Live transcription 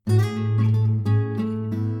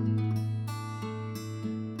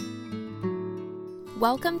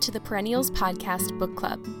Welcome to the Perennials Podcast Book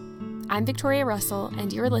Club. I'm Victoria Russell,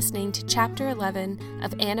 and you're listening to Chapter 11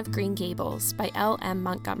 of Anne of Green Gables by L.M.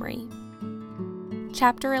 Montgomery.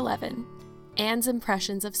 Chapter 11, Anne's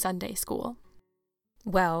Impressions of Sunday School.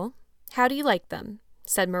 "Well, how do you like them?"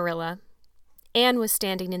 said Marilla. Anne was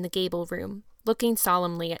standing in the gable room, looking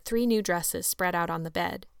solemnly at 3 new dresses spread out on the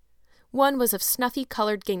bed. One was of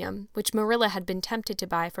snuffy-colored gingham, which Marilla had been tempted to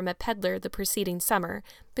buy from a peddler the preceding summer,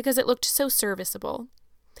 because it looked so serviceable.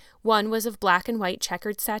 One was of black and white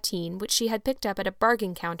checkered sateen, which she had picked up at a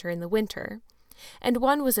bargain counter in the winter. And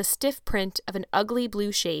one was a stiff print of an ugly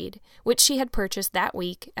blue shade, which she had purchased that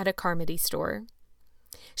week at a Carmody store.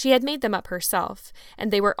 She had made them up herself,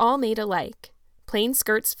 and they were all made alike. Plain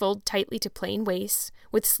skirts fold tightly to plain waists,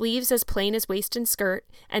 with sleeves as plain as waist and skirt,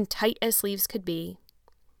 and tight as sleeves could be.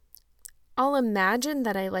 "I'll imagine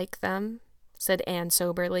that I like them," said Anne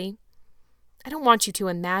soberly. "I don't want you to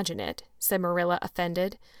imagine it," said Marilla,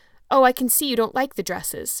 offended. "Oh, I can see you don't like the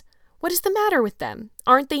dresses. What is the matter with them?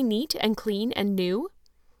 Aren't they neat and clean and new?"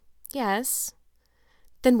 "Yes."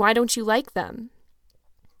 "Then why don't you like them?"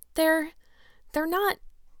 They're not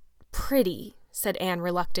pretty," said Anne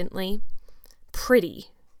reluctantly.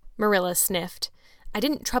 "Pretty," Marilla sniffed. "I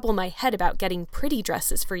didn't trouble my head about getting pretty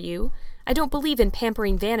dresses for you. I don't believe in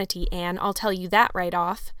pampering vanity, Anne, I'll tell you that right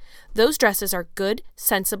off. Those dresses are good,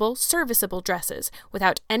 sensible, serviceable dresses,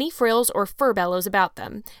 without any frills or furbelows about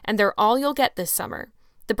them, and they're all you'll get this summer.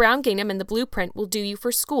 The brown gingham and the blue print will do you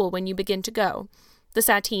for school when you begin to go. The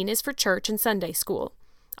sateen is for church and Sunday school.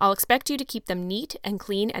 I'll expect you to keep them neat and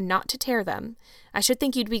clean and not to tear them. I should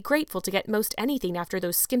think you'd be grateful to get most anything after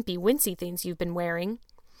those skimpy, wincey things you've been wearing."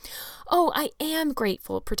 "Oh, I am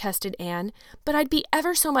grateful," protested Anne, "but I'd be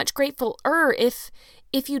ever so much grateful-er if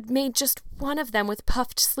you'd made just one of them with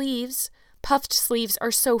puffed sleeves. Puffed sleeves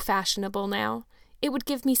are so fashionable now. It would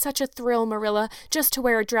give me such a thrill, Marilla, just to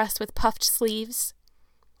wear a dress with puffed sleeves."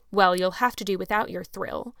 "Well, you'll have to do without your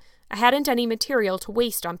thrill. I hadn't any material to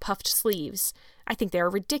waste on puffed sleeves. I think they are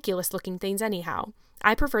ridiculous-looking things anyhow.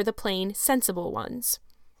 I prefer the plain, sensible ones."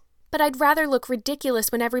 "But I'd rather look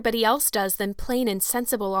ridiculous when everybody else does than plain and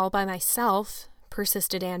sensible all by myself,"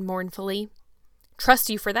 persisted Anne mournfully. "Trust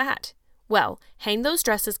you for that. Well, hang those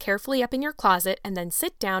dresses carefully up in your closet and then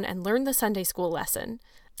sit down and learn the Sunday school lesson.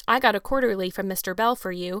 I got a quarterly from Mr. Bell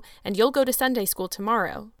for you, and you'll go to Sunday school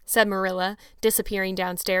tomorrow," said Marilla, disappearing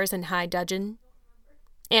downstairs in high dudgeon.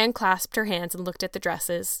 Anne clasped her hands and looked at the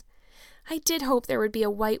dresses. "I did hope there would be a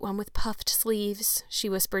white one with puffed sleeves," she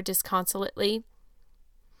whispered disconsolately.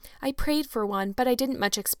 "I prayed for one, but I didn't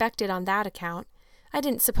much expect it on that account. I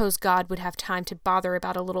didn't suppose God would have time to bother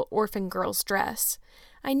about a little orphan girl's dress.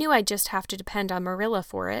 I knew I'd just have to depend on Marilla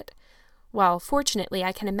for it. Well, fortunately,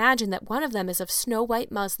 I can imagine that one of them is of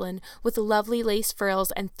snow-white muslin with lovely lace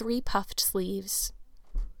frills and 3 puffed sleeves."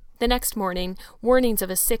 The next morning, warnings of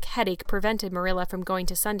a sick headache prevented Marilla from going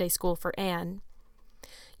to Sunday school for Anne.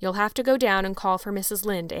 "You'll have to go down and call for Mrs.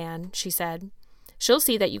 Lynde, Anne," she said. "She'll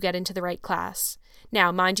see that you get into the right class.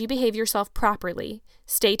 Now, mind you behave yourself properly.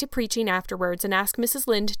 Stay to preaching afterwards and ask Mrs.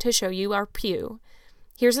 Lynde to show you our pew.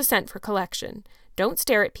 Here's a cent for collection. Don't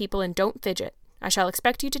stare at people and don't fidget. I shall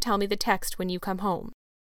expect you to tell me the text when you come home."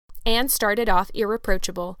 Anne started off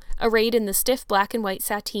irreproachable, arrayed in the stiff black and white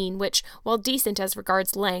sateen which, while decent as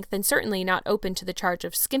regards length and certainly not open to the charge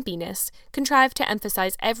of skimpiness, contrived to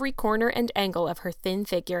emphasize every corner and angle of her thin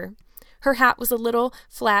figure. Her hat was a little,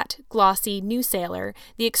 flat, glossy, new sailor,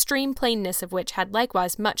 the extreme plainness of which had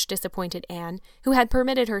likewise much disappointed Anne, who had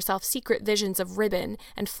permitted herself secret visions of ribbon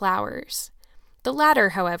and flowers. The latter,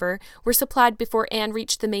 however, were supplied before Anne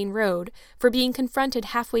reached the main road, for being confronted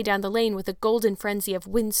halfway down the lane with a golden frenzy of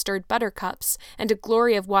wind-stirred buttercups and a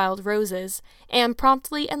glory of wild roses, Anne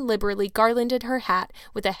promptly and liberally garlanded her hat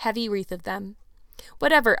with a heavy wreath of them.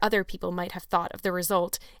 Whatever other people might have thought of the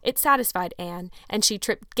result, it satisfied Anne, and she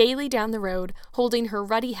tripped gaily down the road, holding her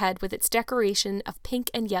ruddy head with its decoration of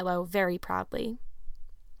pink and yellow very proudly.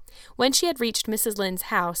 When she had reached Mrs. Lynde's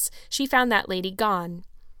house, she found that lady gone.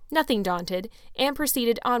 Nothing daunted, Anne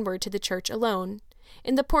proceeded onward to the church alone.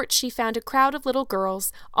 In the porch she found a crowd of little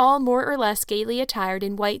girls, all more or less gaily attired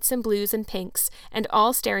in whites and blues and pinks, and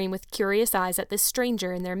all staring with curious eyes at this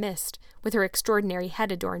stranger in their midst, with her extraordinary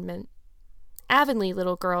head adornment. Avonlea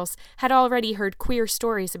little girls had already heard queer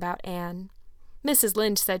stories about Anne. Mrs.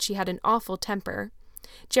 Lynde said she had an awful temper.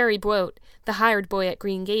 Jerry Boat, the hired boy at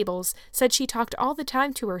Green Gables, said she talked all the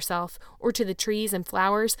time to herself, or to the trees and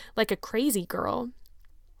flowers, like a crazy girl.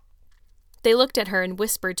 They looked at her and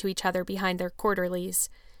whispered to each other behind their quarterlies.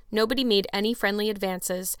 Nobody made any friendly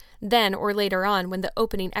advances, then or later on when the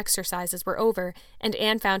opening exercises were over, and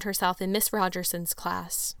Anne found herself in Miss Rogerson's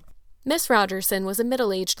class. Miss Rogerson was a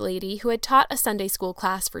middle-aged lady who had taught a Sunday school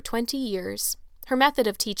class for 20 years. Her method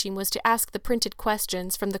of teaching was to ask the printed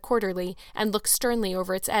questions from the quarterly and look sternly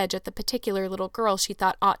over its edge at the particular little girl she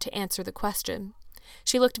thought ought to answer the question.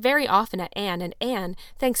 She looked very often at Anne, and Anne,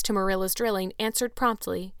 thanks to Marilla's drilling, answered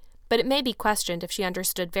promptly, but it may be questioned if she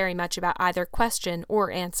understood very much about either question or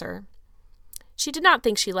answer. She did not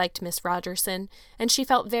think she liked Miss Rogerson, and she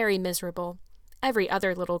felt very miserable. Every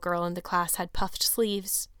other little girl in the class had puffed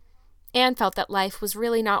sleeves. Anne felt that life was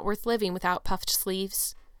really not worth living without puffed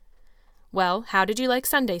sleeves. "Well, how did you like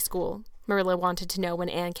Sunday school?" Marilla wanted to know when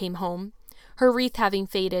Anne came home. Her wreath having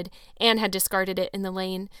faded, Anne had discarded it in the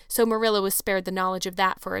lane, so Marilla was spared the knowledge of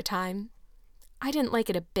that for a time. "I didn't like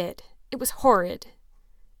it a bit. It was horrid."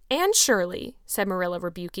 "Anne Shirley," said Marilla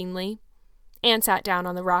rebukingly. Anne sat down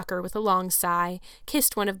on the rocker with a long sigh,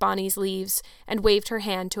 kissed one of Bonny's leaves, and waved her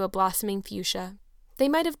hand to a blossoming fuchsia. "They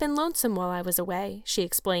might have been lonesome while I was away," she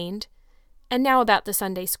explained. "And now about the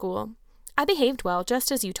Sunday school. I behaved well,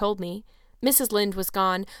 just as you told me. Mrs. Lynde was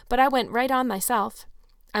gone, but I went right on myself.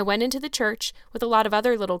 I went into the church with a lot of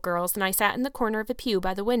other little girls, and I sat in the corner of a pew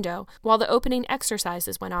by the window while the opening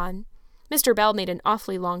exercises went on. Mr. Bell made an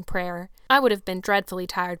awfully long prayer. I would have been dreadfully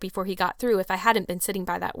tired before he got through if I hadn't been sitting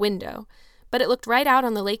by that window. But it looked right out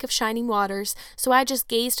on the lake of shining waters, so I just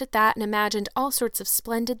gazed at that and imagined all sorts of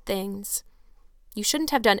splendid things." "You shouldn't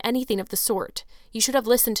have done anything of the sort. You should have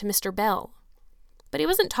listened to Mr. Bell." "But he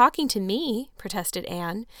wasn't talking to me," protested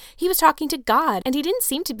Anne. "He was talking to God, and he didn't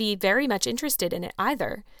seem to be very much interested in it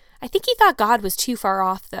either. I think he thought God was too far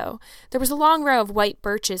off, though. There was a long row of white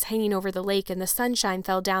birches hanging over the lake, and the sunshine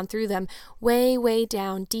fell down through them, way, way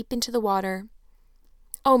down, deep into the water.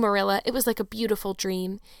 Oh, Marilla, it was like a beautiful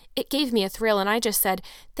dream. It gave me a thrill, and I just said,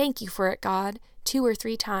 'Thank you for it, God,' 2 or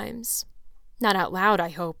 3 times. "Not out loud, I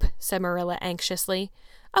hope," said Marilla anxiously.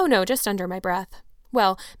 "Oh, no, just under my breath.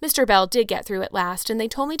 Well, Mr. Bell did get through at last, and they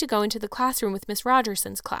told me to go into the classroom with Miss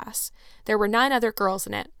Rogerson's class. There were 9 other girls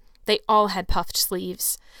in it. They all had puffed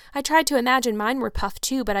sleeves. I tried to imagine mine were puffed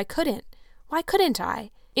too, but I couldn't. Why couldn't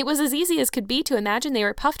I? It was as easy as could be to imagine they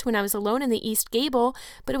were puffed when I was alone in the east gable,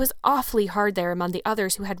 but it was awfully hard there among the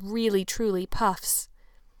others who had really, truly puffs.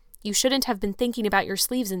 You shouldn't have been thinking about your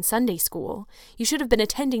sleeves in Sunday school. You should have been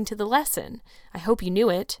attending to the lesson. I hope you knew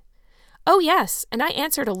it." "Oh, yes, and I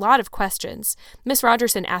answered a lot of questions. Miss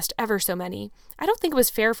Rogerson asked ever so many. I don't think it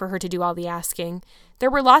was fair for her to do all the asking.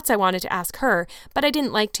 There were lots I wanted to ask her, but I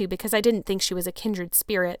didn't like to because I didn't think she was a kindred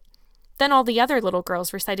spirit. Then all the other little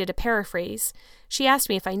girls recited a paraphrase. She asked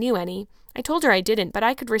me if I knew any. I told her I didn't, but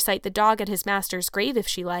I could recite The Dog at His Master's Grave if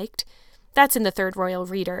she liked. That's in the Third Royal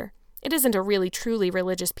Reader. It isn't a really truly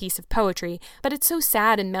religious piece of poetry, but it's so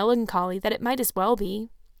sad and melancholy that it might as well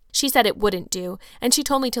be. She said it wouldn't do, and she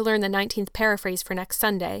told me to learn the 19th paraphrase for next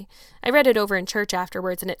Sunday. I read it over in church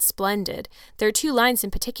afterwards, and it's splendid. There are 2 lines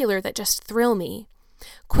in particular that just thrill me.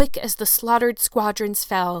 'Quick as the slaughtered squadrons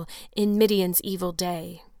fell in Midian's evil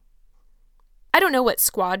day.' I don't know what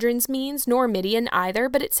squadrons means, nor Midian either,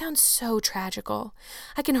 but it sounds so tragical.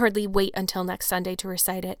 I can hardly wait until next Sunday to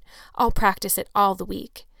recite it. I'll practice it all the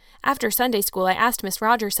week. After Sunday school, I asked Miss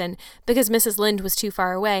Rogerson, because Mrs. Lynde was too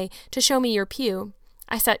far away, to show me your pew.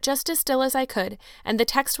 I sat just as still as I could, and the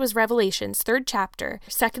text was Revelation's 3rd chapter,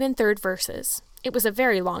 2nd and 3rd verses. It was a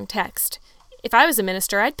very long text. If I was a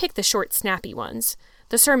minister, I'd pick the short, snappy ones.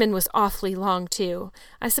 The sermon was awfully long, too.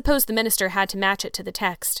 I suppose the minister had to match it to the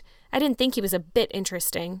text. I didn't think he was a bit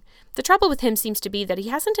interesting. The trouble with him seems to be that he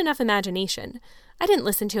hasn't enough imagination. I didn't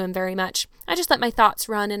listen to him very much. I just let my thoughts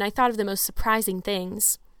run, and I thought of the most surprising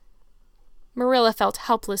things." Marilla felt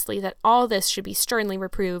helplessly that all this should be sternly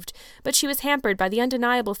reproved, but she was hampered by the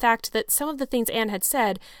undeniable fact that some of the things Anne had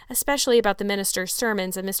said, especially about the minister's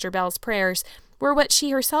sermons and Mr. Bell's prayers, were what she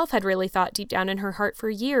herself had really thought deep down in her heart for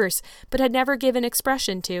years, but had never given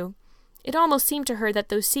expression to. It almost seemed to her that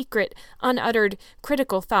those secret, unuttered,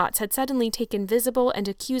 critical thoughts had suddenly taken visible and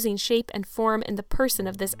accusing shape and form in the person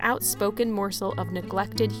of this outspoken morsel of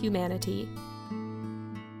neglected humanity.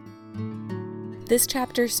 This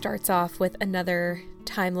chapter starts off with another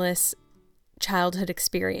timeless childhood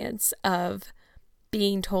experience of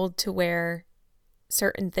being told to wear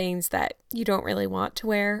certain things that you don't really want to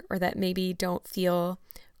wear or that maybe don't feel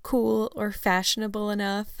cool or fashionable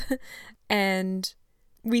enough. And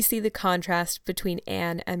we see the contrast between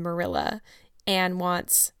Anne and Marilla. Anne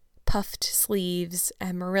wants puffed sleeves,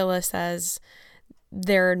 and Marilla says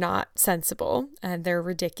they're not sensible and they're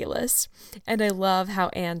ridiculous. And I love how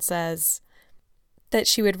Anne says that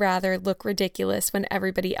she would rather look ridiculous when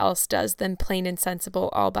everybody else does than plain and sensible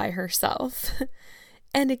all by herself.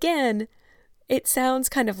 And again, It sounds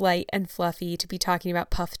kind of light and fluffy to be talking about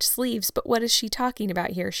puffed sleeves, but what is she talking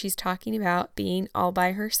about here? She's talking about being all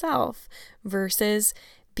by herself versus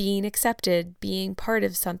being accepted, being part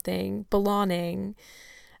of something, belonging.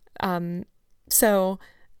 So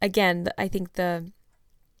again, I think the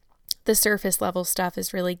surface level stuff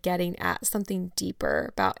is really getting at something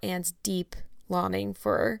deeper about Anne's deep longing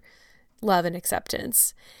for love and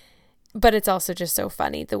acceptance. But it's also just so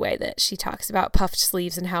funny the way that she talks about puffed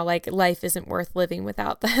sleeves and how like life isn't worth living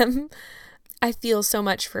without them. I feel so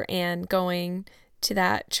much for Anne going to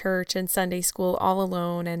that church and Sunday school all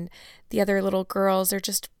alone, and the other little girls are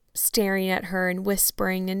just staring at her and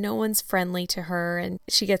whispering, and no one's friendly to her, and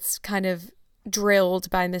she gets kind of drilled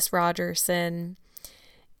by Miss Rogerson.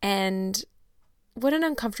 And what an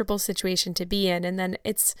uncomfortable situation to be in. And then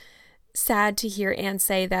it's sad to hear Anne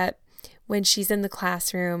say that when she's in the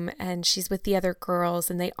classroom and she's with the other girls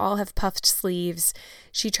and they all have puffed sleeves,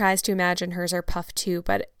 she tries to imagine hers are puffed too,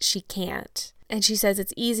 but she can't. And she says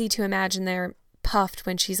it's easy to imagine they're puffed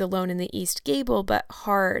when she's alone in the East Gable, but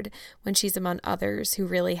hard when she's among others who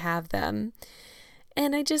really have them.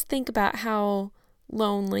 And I just think about how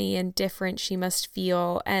lonely and different she must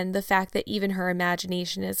feel, and the fact that even her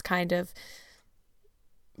imagination is kind of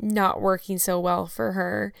not working so well for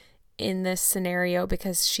her in this scenario,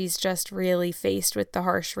 because she's just really faced with the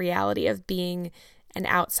harsh reality of being an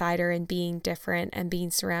outsider and being different and being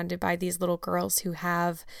surrounded by these little girls who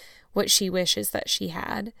have what she wishes that she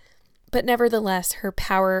had. But nevertheless, her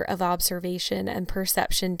power of observation and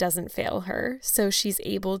perception doesn't fail her, so she's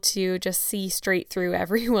able to just see straight through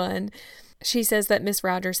everyone. She says that Miss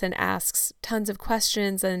Rogerson asks tons of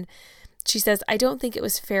questions, and she says, I don't think it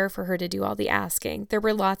was fair for her to do all the asking. There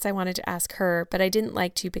were lots I wanted to ask her, but I didn't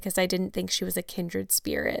like to because I didn't think she was a kindred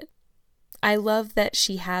spirit. I love that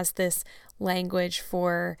she has this language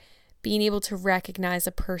for being able to recognize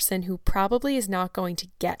a person who probably is not going to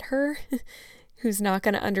get her, who's not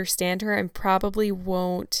going to understand her, and probably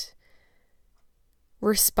won't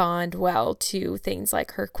respond well to things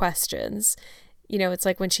like her questions. You know, it's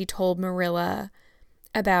like when she told Marilla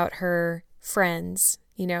about her friends,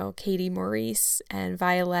 you know, Katie Maurice and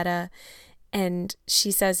Violetta, and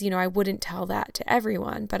she says, you know, I wouldn't tell that to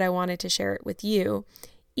everyone, but I wanted to share it with you.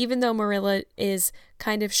 Even though Marilla is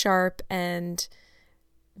kind of sharp and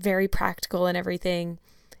very practical and everything,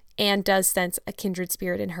 Anne does sense a kindred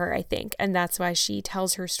spirit in her, I think, and that's why she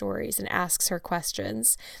tells her stories and asks her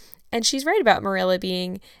questions. And she's right about Marilla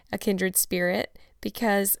being a kindred spirit,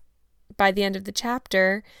 because by the end of the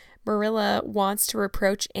chapter, Marilla wants to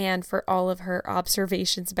reproach Anne for all of her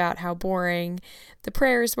observations about how boring the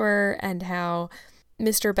prayers were and how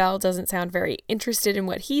Mr. Bell doesn't sound very interested in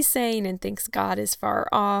what he's saying and thinks God is far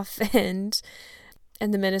off, and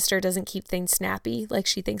the minister doesn't keep things snappy like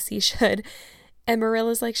she thinks he should. And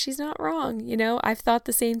Marilla's like, she's not wrong, you know, I've thought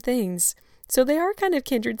the same things. So they are kind of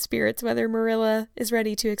kindred spirits, whether Marilla is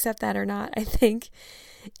ready to accept that or not, I think.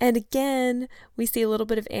 And again, we see a little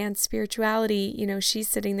bit of Anne's spirituality. You know, she's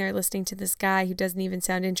sitting there listening to this guy who doesn't even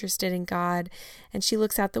sound interested in God. And she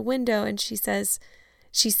looks out the window and she says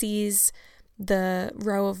she sees the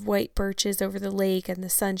row of white birches over the lake and the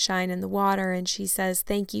sunshine and the water. And she says,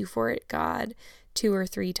 thank you for it, God, 2 or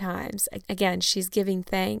 3 times. Again, she's giving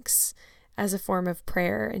thanks as a form of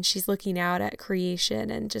prayer. And she's looking out at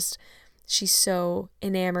creation and just, she's so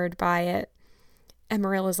enamored by it. And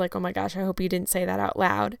Marilla's like, oh my gosh, I hope you didn't say that out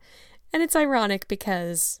loud. And it's ironic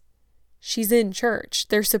because she's in church.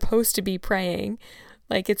 They're supposed to be praying.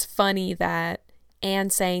 Like, it's funny that Anne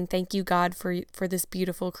saying, thank you, God, for this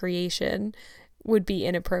beautiful creation would be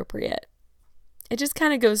inappropriate. It just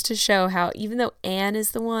kind of goes to show how even though Anne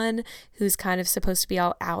is the one who's kind of supposed to be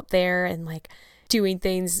all out there and like doing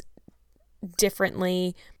things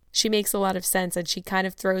differently, she makes a lot of sense, and she kind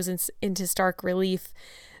of throws into stark relief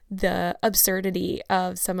the absurdity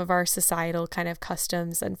of some of our societal kind of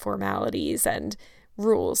customs and formalities and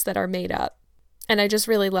rules that are made up. And I just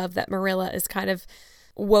really love that Marilla is kind of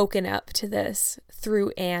woken up to this through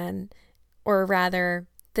Anne, or rather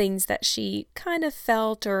things that she kind of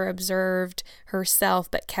felt or observed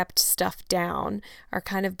herself but kept stuff down are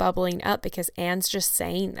kind of bubbling up because Anne's just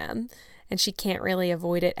saying them and she can't really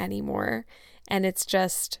avoid it anymore. And it's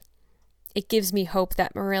just, it gives me hope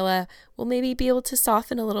that Marilla will maybe be able to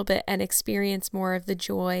soften a little bit and experience more of the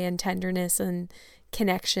joy and tenderness and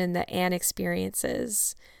connection that Anne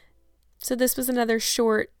experiences. So this was another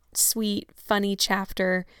short, sweet, funny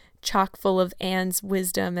chapter, chock full of Anne's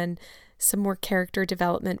wisdom and some more character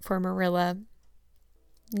development for Marilla.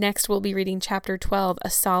 Next, we'll be reading chapter 12, A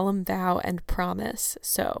Solemn Vow and Promise.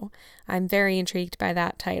 So I'm very intrigued by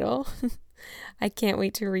that title. I can't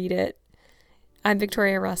wait to read it. I'm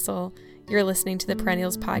Victoria Russell. You're listening to the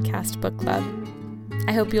Perennials Podcast Book Club.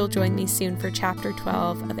 I hope you'll join me soon for Chapter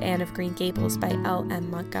 12 of Anne of Green Gables by L.M.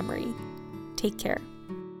 Montgomery. Take care.